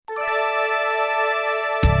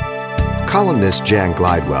Columnist Jan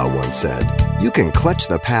Glidewell once said, "You can clutch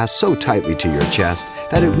the past so tightly to your chest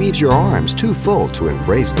that it leaves your arms too full to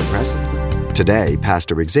embrace the present." Today,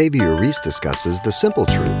 Pastor Xavier Reese discusses the simple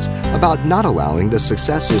truths about not allowing the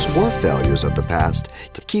successes or failures of the past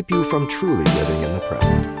to keep you from truly living in the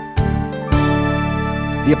present.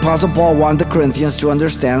 The Apostle Paul wanted the Corinthians to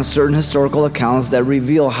understand certain historical accounts that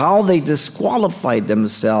reveal how they disqualified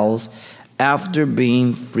themselves after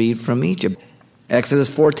being freed from Egypt. Exodus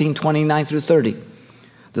 14:29 through 30.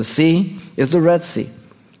 The sea is the Red Sea.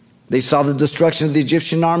 They saw the destruction of the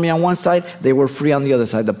Egyptian army on one side. They were free on the other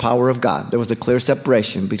side, the power of God. There was a clear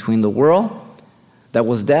separation between the world that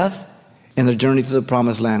was death and the journey to the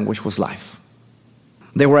promised land, which was life.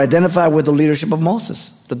 They were identified with the leadership of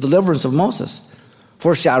Moses, the deliverance of Moses,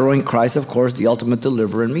 foreshadowing Christ, of course, the ultimate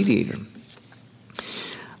deliverer and mediator.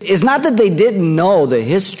 It's not that they didn't know the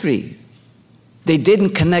history. They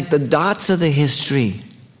didn't connect the dots of the history.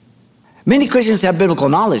 Many Christians have biblical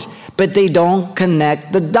knowledge, but they don't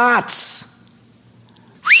connect the dots.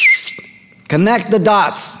 Connect the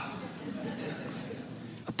dots.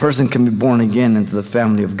 A person can be born again into the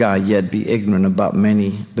family of God, yet be ignorant about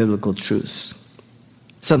many biblical truths,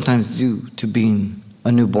 sometimes due to being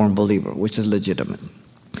a newborn believer, which is legitimate.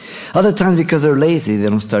 Other times because they're lazy, they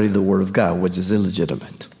don't study the Word of God, which is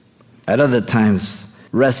illegitimate. At other times,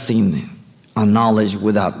 resting on knowledge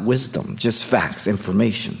without wisdom, just facts,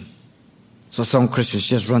 information. So some Christians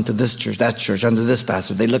just run to this church, that church, under this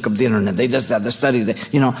pastor. They look up the internet. They just have the studies,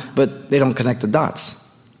 but they don't connect the dots.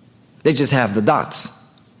 They just have the dots.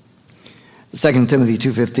 2 Timothy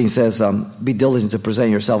 2:15 says, be diligent to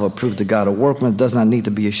present yourself approved to God, a workman that does not need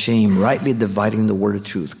to be ashamed, rightly dividing the word of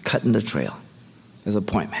truth, cutting the trail. There's a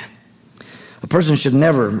point, man. A person should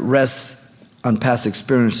never rest on past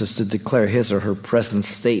experiences to declare his or her present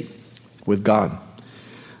state with God.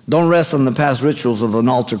 Don't rest on the past rituals of an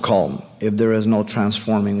altar call if there is no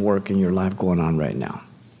transforming work in your life going on right now.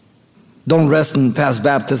 Don't rest in past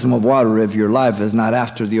baptism of water if your life is not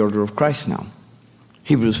after the order of Christ now.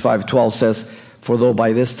 Hebrews 5:12 says, for though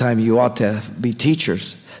by this time you ought to be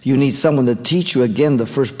teachers, you need someone to teach you again the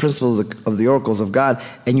first principles of the oracles of God,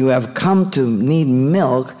 and you have come to need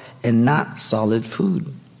milk and not solid food.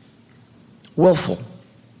 Willful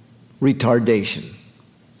retardation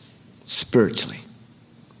spiritually.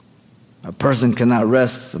 A person cannot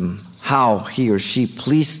rest on how he or she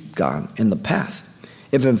pleased God in the past,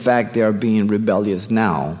 if in fact they are being rebellious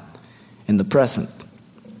now in the present.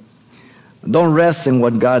 Don't rest in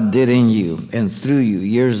what God did in you and through you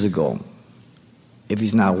years ago if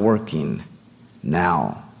he's not working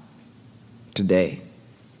now, today.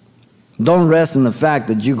 Don't rest in the fact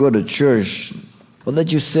that you go to church or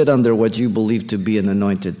that you sit under what you believe to be an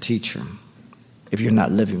anointed teacher if you're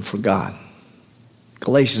not living for God.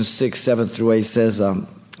 Galatians 6:7-8 says,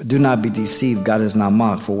 do not be deceived, God is not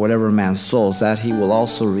mocked, for whatever man sows, that he will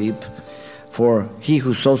also reap. For he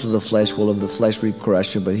who sows to the flesh will of the flesh reap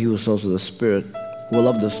corruption, but he who sows to the Spirit will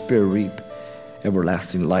of the Spirit reap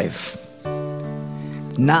everlasting life.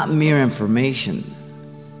 Not mere information,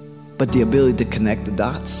 but the ability to connect the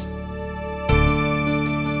dots.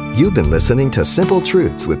 You've been listening to Simple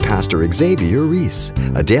Truths with Pastor Xavier Reese,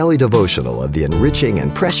 a daily devotional of the enriching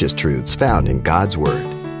and precious truths found in God's Word.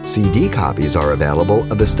 CD copies are available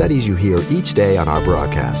of the studies you hear each day on our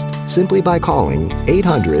broadcast simply by calling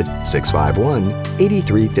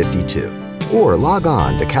 800-651-8352 or log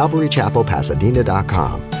on to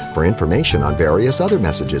CalvaryChapelPasadena.com for information on various other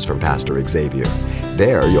messages from Pastor Xavier.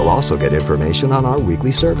 There, you'll also get information on our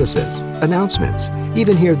weekly services, announcements,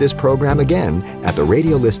 even hear this program again at the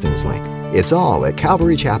radio listings link. It's all at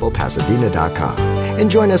CalvaryChapelPasadena.com. And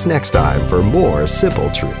join us next time for more Simple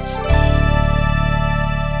Truths.